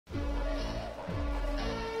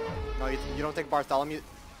No, you don't think Bartholomew?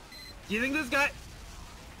 Do you think this guy?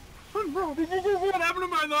 Bro, did you just what happened to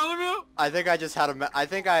Bartholomew? I think I just had a. I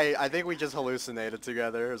think we just hallucinated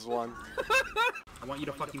together as one. I want you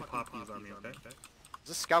to fucking pop these on me, okay? Is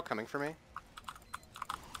this scout coming for me?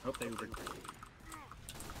 Hope they were.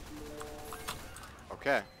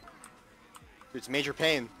 Okay. Dude, it's major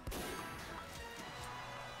pain.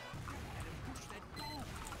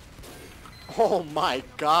 Oh my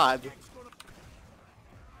god.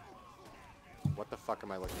 What the fuck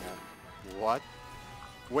am I looking at? What?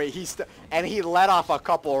 Wait, and he let off a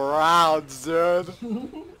couple rounds, dude.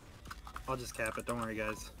 I'll just cap it, don't worry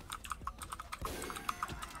guys.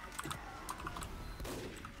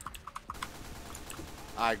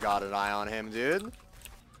 I got an eye on him, dude.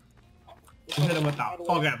 Hit him with that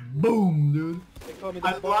fucking boom, dude.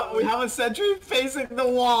 We have a sentry facing the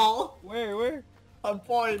wall. Where? On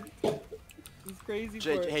point. He's crazy.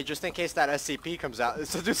 Hey, just in case that SCP comes out,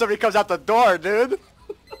 so dude, somebody comes out the door, dude.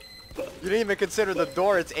 You didn't even consider the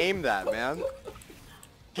door it's aimed at, man.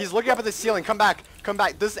 He's looking up at the ceiling. Come back. Come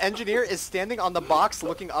back. This engineer is standing on the box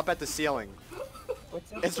looking up at the ceiling.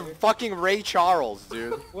 What's up It's there? fucking Ray Charles,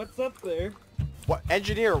 dude. What's up there? What?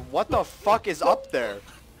 Engineer, what the fuck is up there?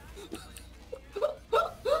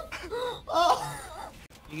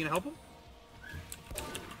 You gonna help him?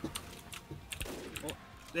 Oh,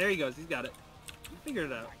 there he goes, he's got it. He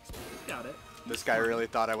figured it out. He's got it. This guy really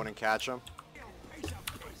thought I wouldn't catch him.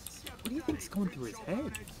 What do you think's going through his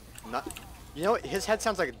head? Not, you know, his head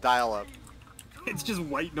sounds like a dial-up. It's just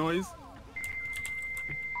white noise.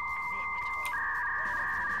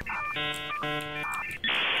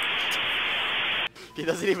 He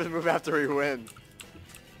doesn't even move after we win.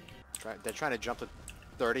 They're trying to jump to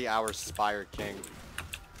 30-hour Spire King.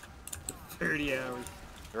 30 hours.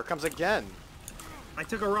 Here it comes again. I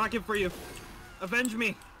took a rocket for you. Avenge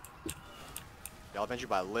me. Yeah, I'll avenge you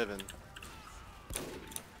by living.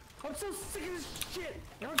 I'm so sick of this shit!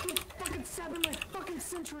 Y'all keep fucking stabbing my fucking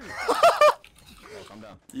sentry! Oh, calm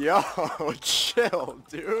down. Yo, chill,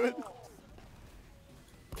 dude.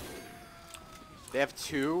 They have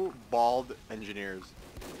 2 bald engineers.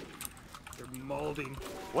 They're molding.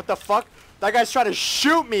 What the fuck? That guy's trying to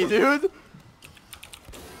shoot me, dude!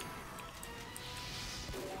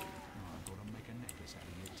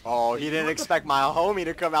 Oh, he didn't expect my homie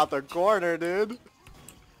to come out the corner, dude.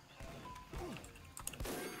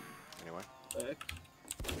 Anyway.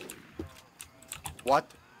 What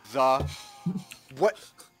the... What?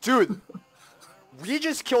 Dude! We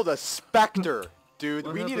just killed a Spectre, dude.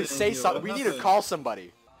 We need to say something. We need to call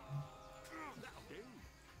somebody.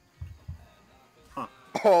 Huh.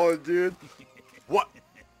 Oh, dude. What?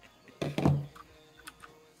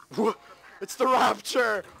 What? It's the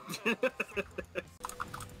Rapture!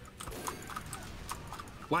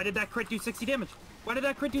 Why did that crit do 60 damage? Why did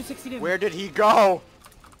that crit do 60 damage? Where did he go?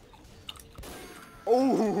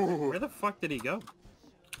 Ooh! Where the fuck did he go?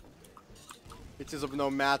 Bitches of no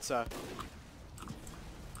matzah.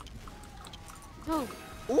 Oh.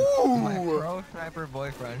 My Ooh! pro sniper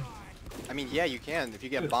boyfriend. I mean, yeah, you can. If you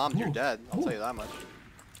get bombed, you're dead. I'll tell you that much.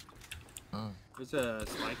 There's a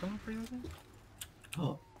spy coming for you, I think?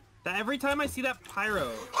 Oh. That every time I see that pyro,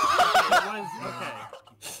 it was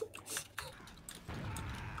okay.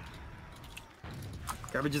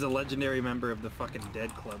 Garbage is a legendary member of the fucking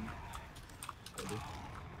Dead Club.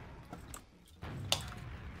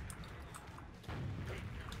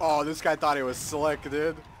 Oh, this guy thought he was slick,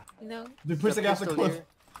 dude. No. Dude, push the guy off the cliff.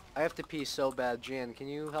 I have to pee so bad. Jan, can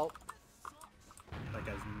you help? That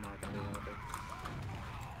guy's not gonna do anything.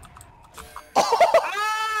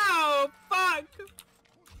 Oh, fuck!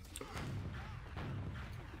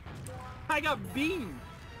 I got beamed!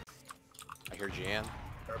 I hear Jan.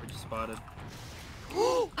 Garbage spotted.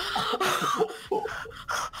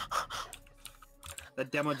 That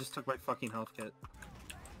demo just took my fucking health kit.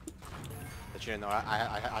 But you didn't know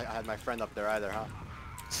I had my friend up there either, huh?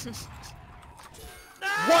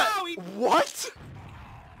 No, What? What?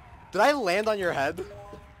 Did I land on your head?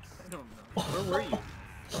 I don't know. Where were you?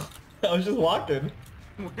 I was just walking.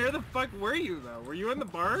 Where the fuck were you though? Were you in the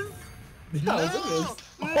barn? Yeah, I was in this.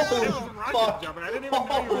 I was rocket jumping. I didn't even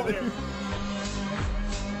know you were there.